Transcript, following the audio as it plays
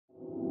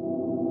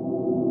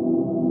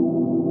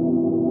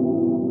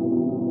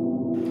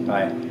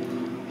Hi,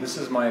 this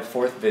is my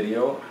fourth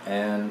video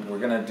and we're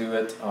going to do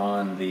it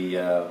on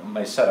the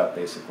my setup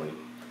basically.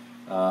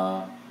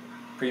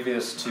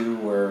 Previous two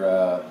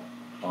were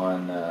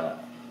on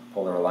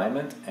polar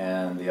alignment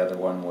and the other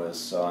one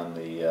was on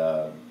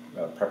the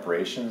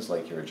preparations,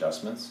 like your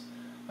adjustments.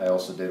 I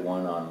also did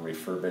one on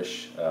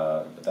refurbish,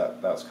 but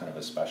that was kind of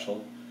a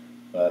special.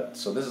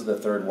 So this is the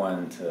third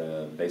one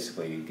to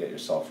basically get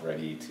yourself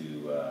ready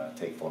to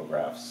take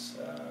photographs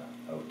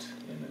out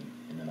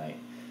in the night.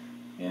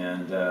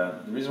 And the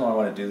reason why I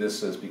want to do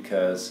this is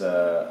because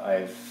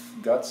I've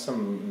got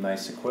some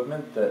nice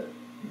equipment that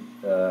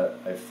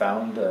I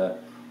found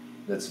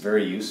that's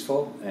very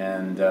useful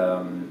and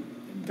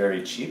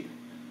very cheap,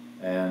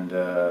 and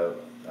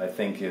I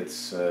think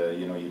it's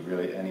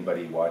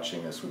anybody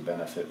watching this would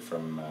benefit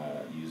from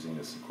using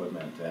this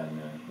equipment. And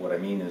what I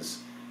mean is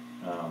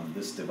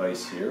this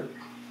device here.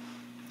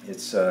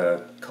 It's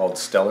called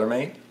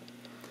StellarMate,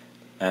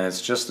 and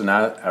it's just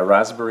a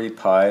Raspberry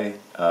Pi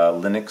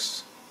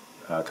Linux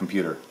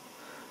computer,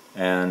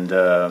 and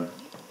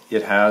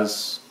it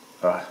has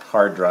a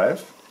hard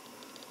drive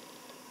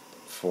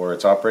for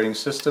its operating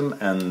system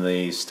and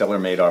the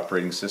StellarMate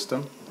operating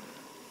system,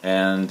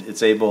 and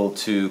it's able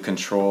to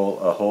control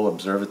a whole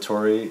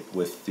observatory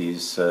with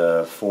these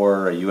 4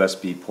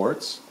 USB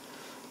ports,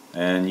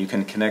 and you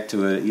can connect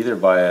to it either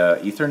via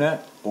Ethernet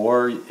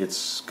or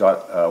it's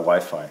got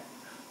Wi-Fi.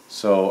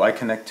 So I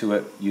connect to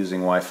it using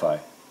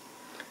Wi-Fi,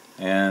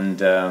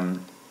 and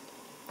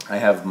I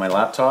have my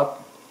laptop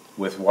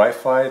with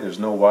Wi-Fi. There's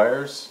no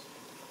wires.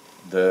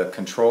 The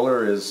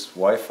controller is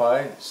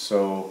Wi-Fi,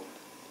 so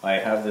I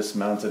have this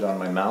mounted on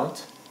my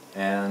mount,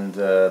 and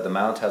the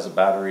mount has a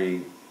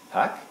battery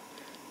pack,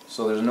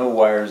 so there's no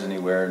wires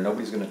anywhere.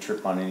 Nobody's going to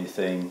trip on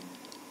anything,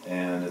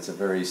 and it's a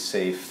very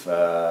safe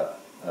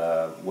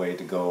way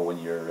to go when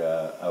you're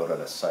out at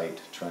a site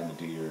trying to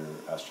do your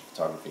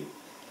astrophotography.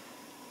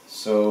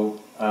 So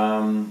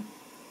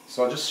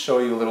I'll just show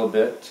you a little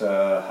bit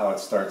how it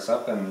starts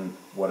up and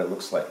what it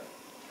looks like.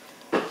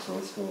 So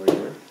let's go over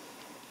here.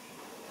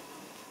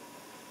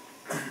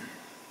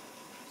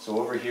 So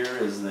over here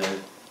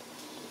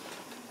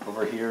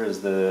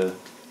is the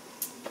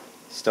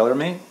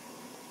StellarMate,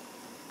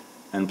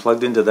 and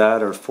plugged into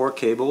that are 4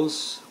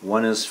 cables.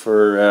 One is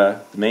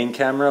for the main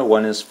camera,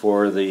 one is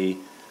for the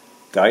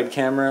guide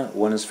camera,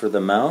 one is for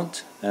the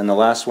mount, and the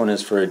last one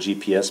is for a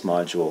GPS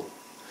module.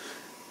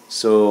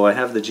 So I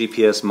have the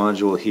GPS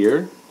module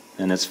here,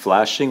 and it's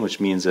flashing, which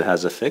means it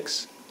has a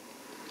fix.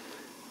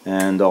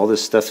 And all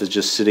this stuff is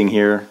just sitting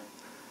here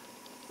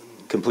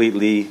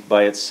completely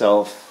by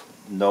itself,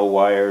 no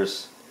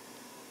wires.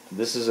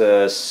 This is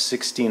a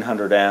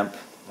 1600 amp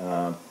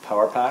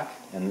power pack,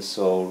 and this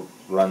will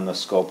run the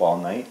scope all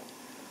night.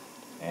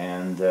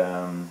 And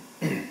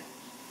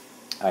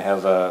I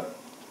have a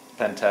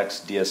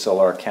Pentax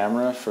DSLR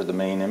camera for the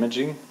main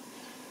imaging,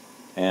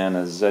 and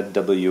a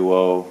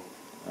ZWO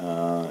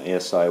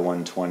ASI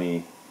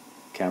 120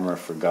 camera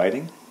for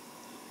guiding.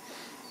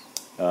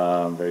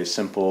 Very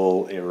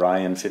simple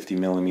Orion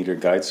 50mm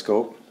guide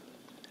scope,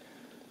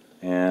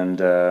 and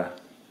the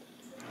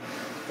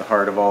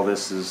heart of all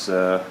this is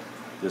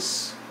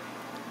this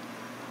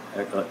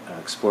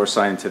Explore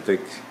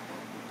Scientific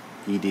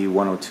ED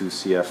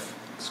 102CF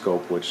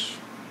scope, which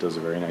does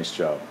a very nice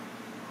job.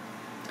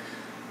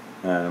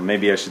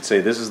 Maybe I should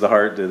say this is the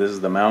heart, this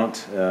is the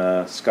mount,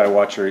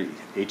 Skywatcher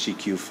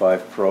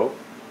HEQ5 Pro.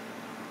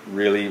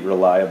 Really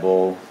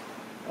reliable,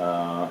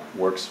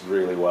 works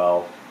really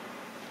well.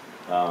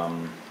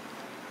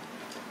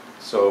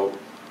 So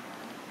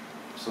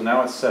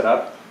now it's set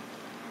up,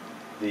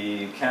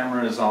 the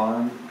camera is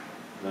on,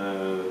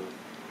 the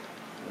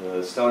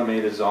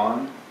StellarMate is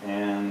on,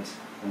 and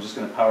I'm just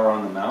going to power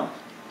on the mount,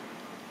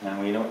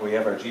 and we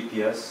have our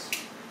GPS.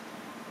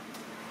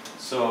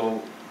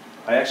 So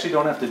I actually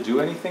don't have to do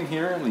anything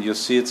here. You'll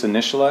see it's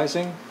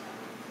initializing,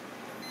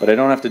 but I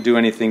don't have to do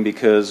anything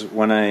because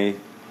when I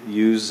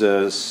use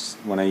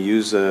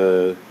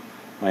my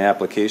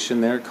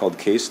application there called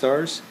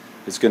Kstars,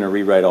 it's going to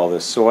rewrite all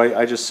this. So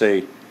I just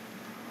say,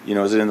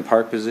 is it in the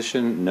park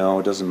position? No,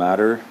 it doesn't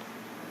matter.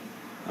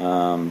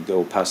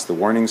 Go past the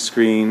warning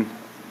screen.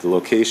 The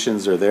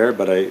locations are there,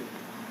 but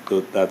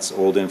that's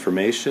old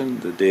information.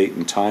 The date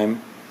and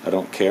time, I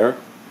don't care.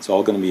 It's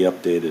all going to be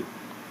updated.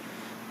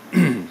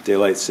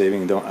 Daylight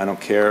saving, I don't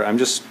care. I'm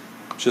just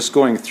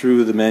going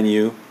through the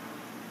menu.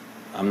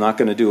 I'm not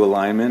going to do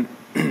alignment.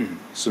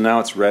 So now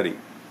it's ready.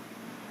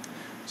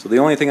 So the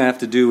only thing I have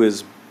to do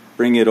is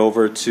bring it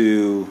over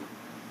to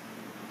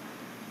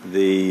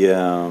the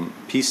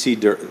PC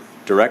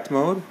direct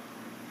mode,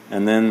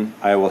 and then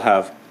I will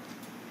have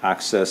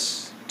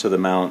access to the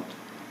mount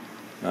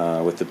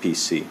with the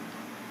PC.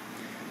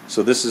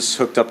 So this is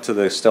hooked up to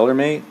the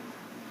StellarMate,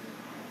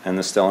 and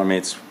the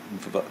StellarMate's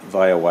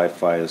via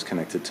Wi-Fi is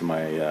connected to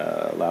my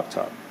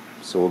laptop.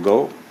 So we'll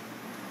go.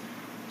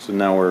 So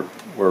now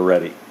we're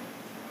ready.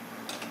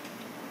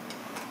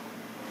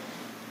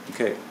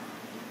 Okay.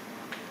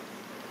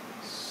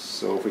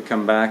 So if we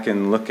come back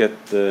and look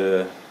at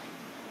the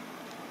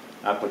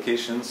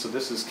application, so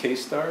this is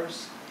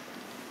Kstars,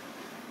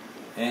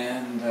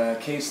 And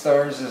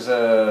Kstars is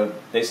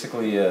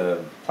basically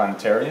a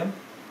planetarium,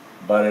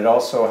 but it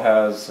also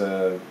has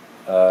a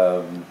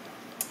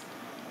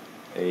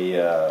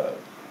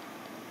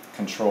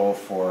control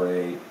for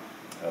a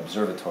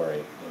observatory.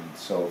 And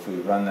so if we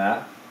run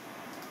that,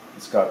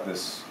 it's got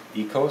this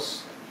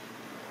Ekos,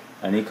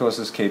 and Ekos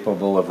is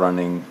capable of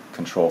running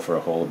control for a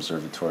whole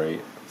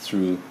observatory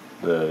through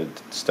the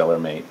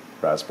StellarMate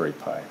Raspberry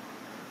Pi.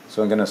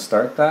 So I'm going to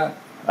start that.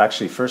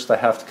 Actually, first I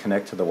have to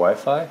connect to the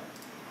Wi-Fi.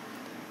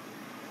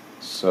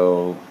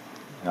 So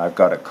I've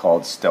got it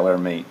called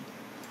StellarMate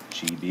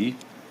GB.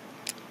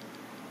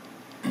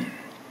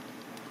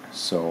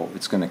 So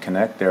it's going to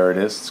connect. There it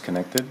is. It's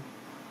connected.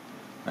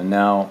 And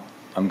now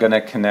I'm going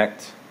to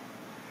connect.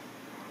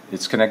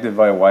 It's connected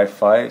via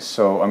Wi-Fi.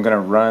 So I'm going to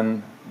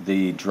run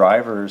the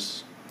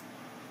drivers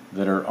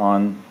that are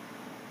on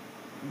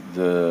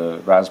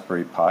the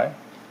Raspberry Pi.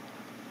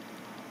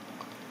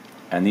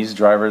 And these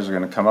drivers are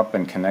going to come up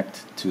and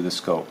connect to the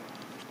scope.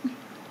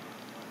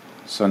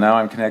 So now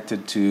I'm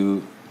connected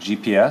to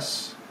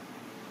GPS,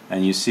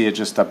 and you see it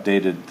just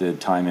updated the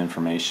time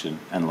information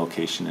and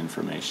location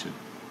information.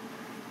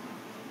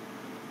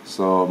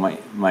 So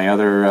my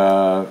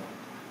other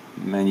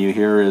menu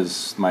here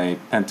is my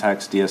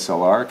Pentax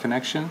DSLR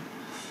connection.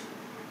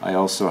 I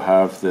also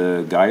have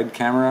the guide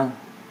camera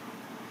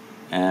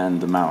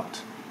and the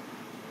mount.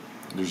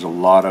 There's a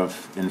lot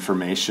of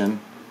information,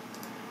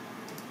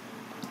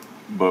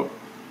 but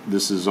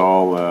this is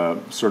all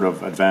sort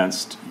of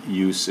advanced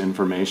use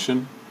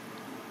information.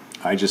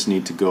 I just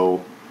need to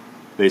go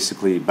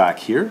basically back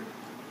here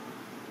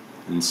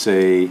and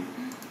say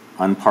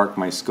unpark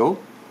my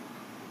scope.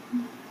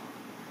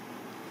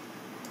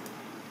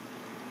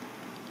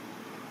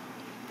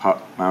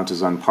 Mount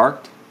is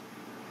unparked,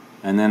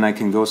 and then I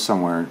can go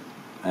somewhere,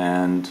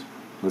 and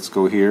let's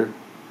go here.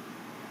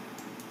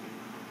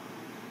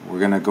 We're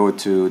going to go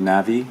to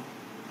Navi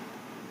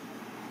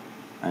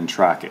and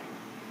track it.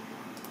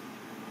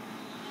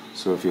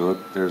 So if you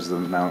look, there's the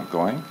mount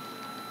going.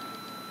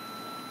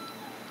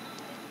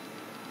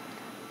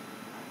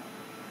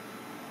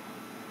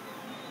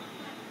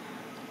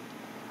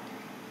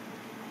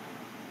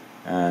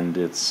 And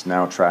it's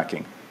now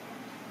tracking.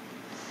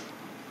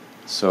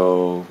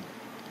 So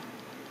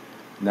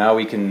now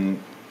we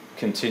can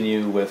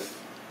continue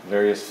with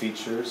various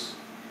features.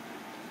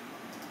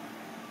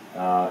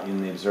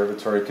 In the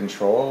observatory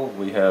control,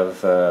 we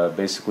have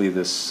basically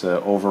this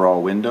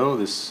overall window,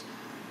 this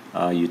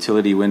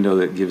utility window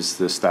that gives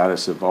the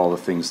status of all the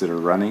things that are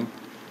running.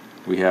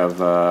 We have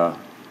a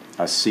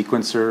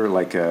sequencer,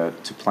 like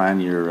to plan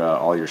your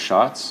all your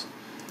shots.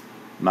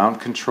 Mount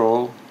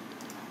control,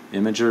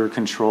 imager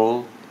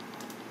control.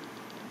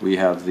 We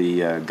have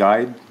the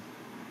guide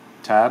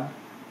tab.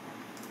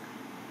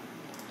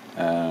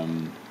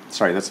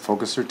 Sorry, that's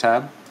focuser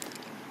tab.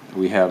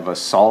 We have a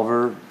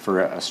solver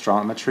for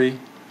astrometry,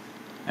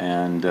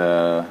 and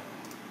the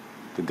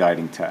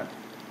guiding tab.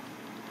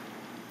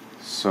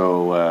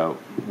 So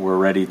we're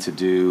ready to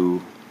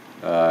do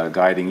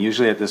guiding.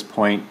 Usually at this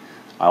point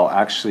I'll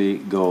actually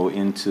go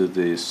into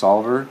the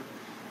solver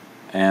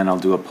and I'll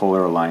do a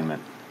polar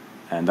alignment,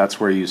 and that's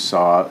where you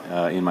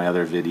saw in my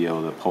other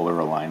video the polar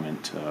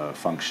alignment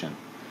function.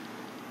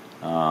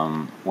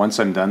 Once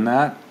I'm done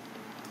that,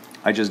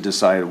 I just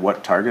decide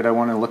what target I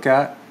want to look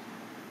at,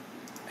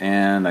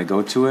 and I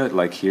go to it,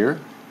 like here.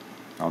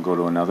 I'll go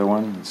to another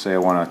one. Let's say I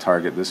want to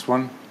target this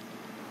one.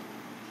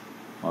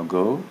 I'll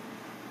go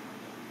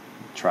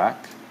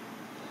track.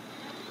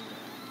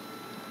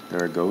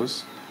 There it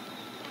goes.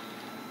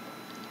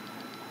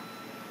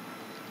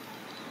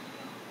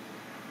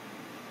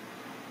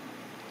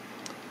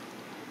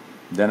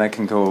 Then I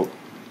can go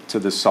to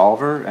the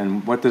solver,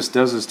 and what this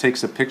does is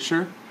takes a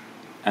picture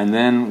and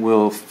then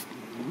we'll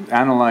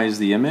analyze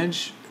the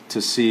image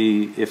to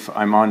see if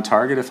I'm on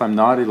target. If I'm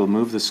not, it'll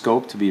move the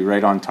scope to be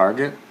right on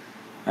target,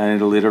 and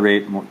it'll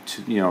iterate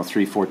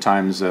 3-4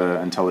 times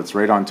until it's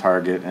right on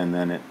target, and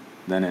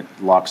then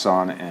it locks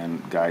on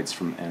and guides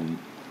from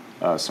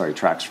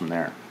tracks from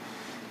there.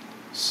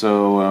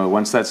 So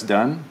once that's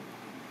done,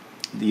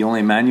 the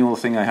only manual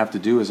thing I have to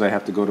do is I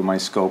have to go to my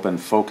scope and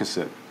focus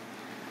it.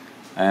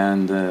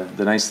 And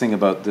the nice thing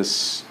about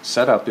this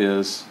setup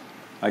is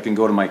I can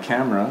go to my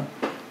camera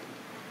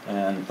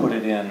and put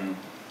it in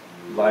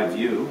live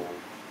view,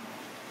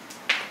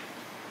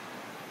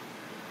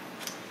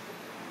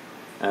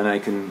 and I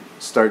can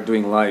start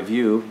doing live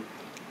view,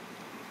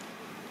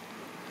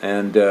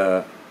 and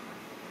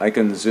I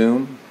can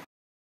zoom.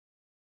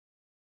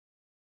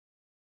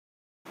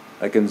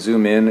 I can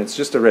zoom in. It's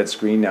just a red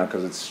screen now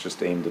because it's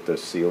just aimed at the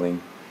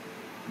ceiling,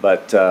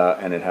 but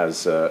and it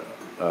has a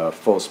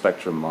full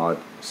spectrum mod,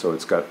 so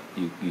it's got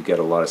you get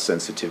a lot of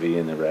sensitivity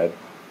in the red.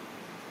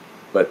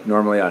 But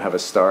normally I have a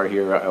star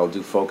here. I'll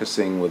do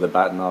focusing with a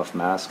batten-off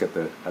mask at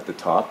the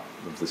top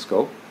of the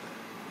scope,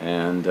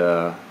 and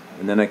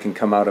then I can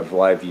come out of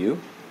live view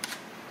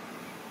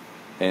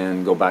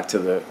and go back to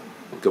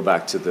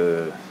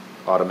the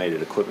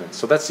automated equipment.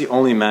 So that's the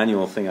only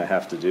manual thing I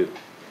have to do.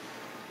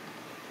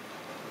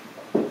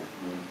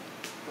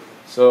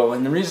 So,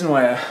 and the reason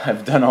why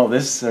I've done all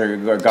this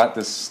or got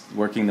this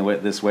working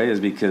this way is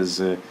because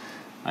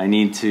I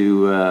need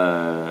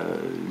to,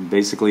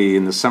 basically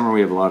in the summer we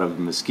have a lot of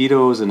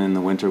mosquitoes, and in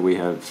the winter we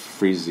have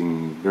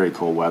freezing, very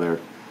cold weather.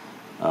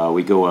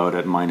 We go out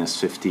at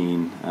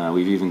 -15.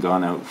 We've even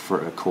gone out for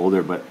a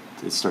colder, but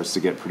it starts to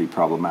get pretty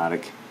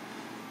problematic.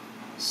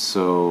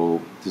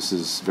 So this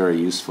is very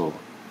useful.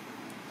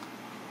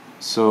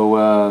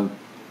 So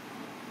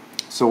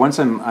so once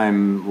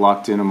I'm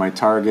locked in on my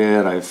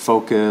target, I've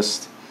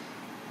focused,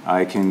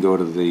 I can go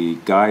to the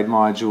guide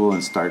module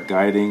and start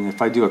guiding. If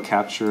I do a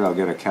capture, I'll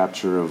get a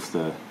capture of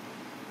the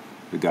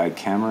guide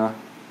camera.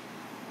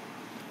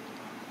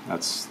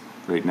 That's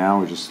right now,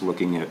 we're just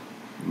looking at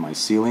my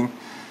ceiling.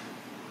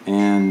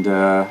 And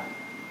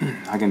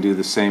I can do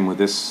the same with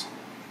this,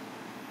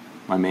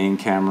 my main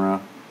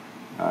camera.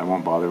 I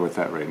won't bother with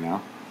that right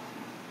now.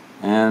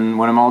 And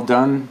when I'm all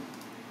done,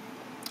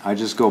 I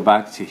just go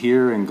back to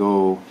here and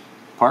go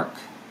park.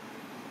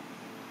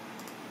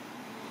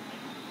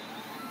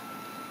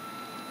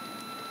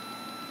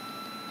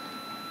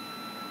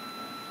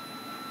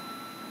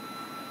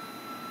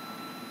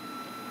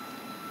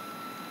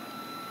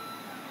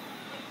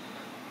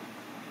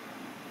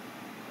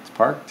 It's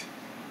parked.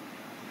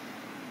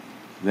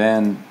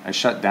 Then I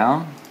shut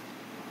down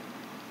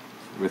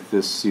with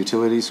this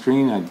utility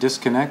screen. I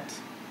disconnect,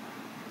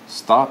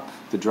 stop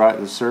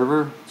the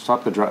server,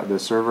 stop the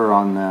server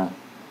on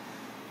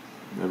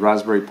the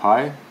Raspberry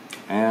Pi,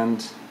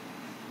 and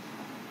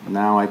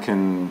now I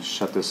can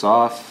shut this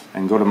off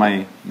and go to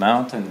my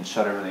mount and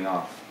shut everything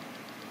off.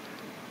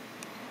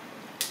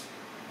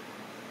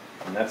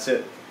 And that's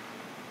it.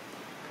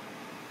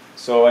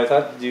 So I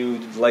thought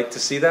you'd like to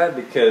see that,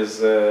 because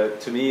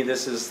to me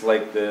this is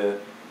like the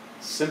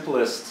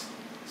simplest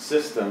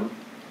system,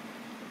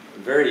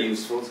 very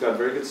useful. It's got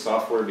very good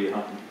software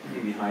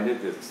behind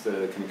it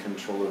that can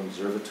control an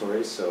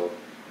observatory. So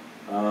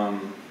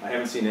I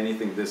haven't seen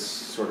anything this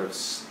sort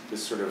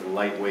of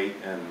lightweight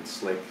and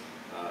slick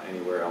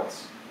anywhere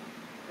else,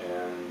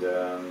 and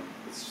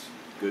it's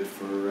good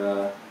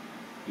for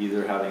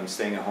either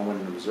staying at home in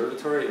an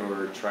observatory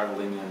or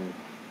traveling and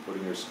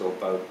putting your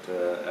scope out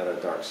at a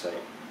dark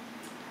site.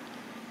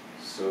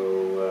 So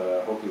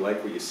hope you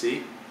like what you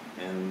see,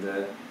 and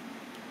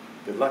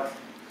good luck.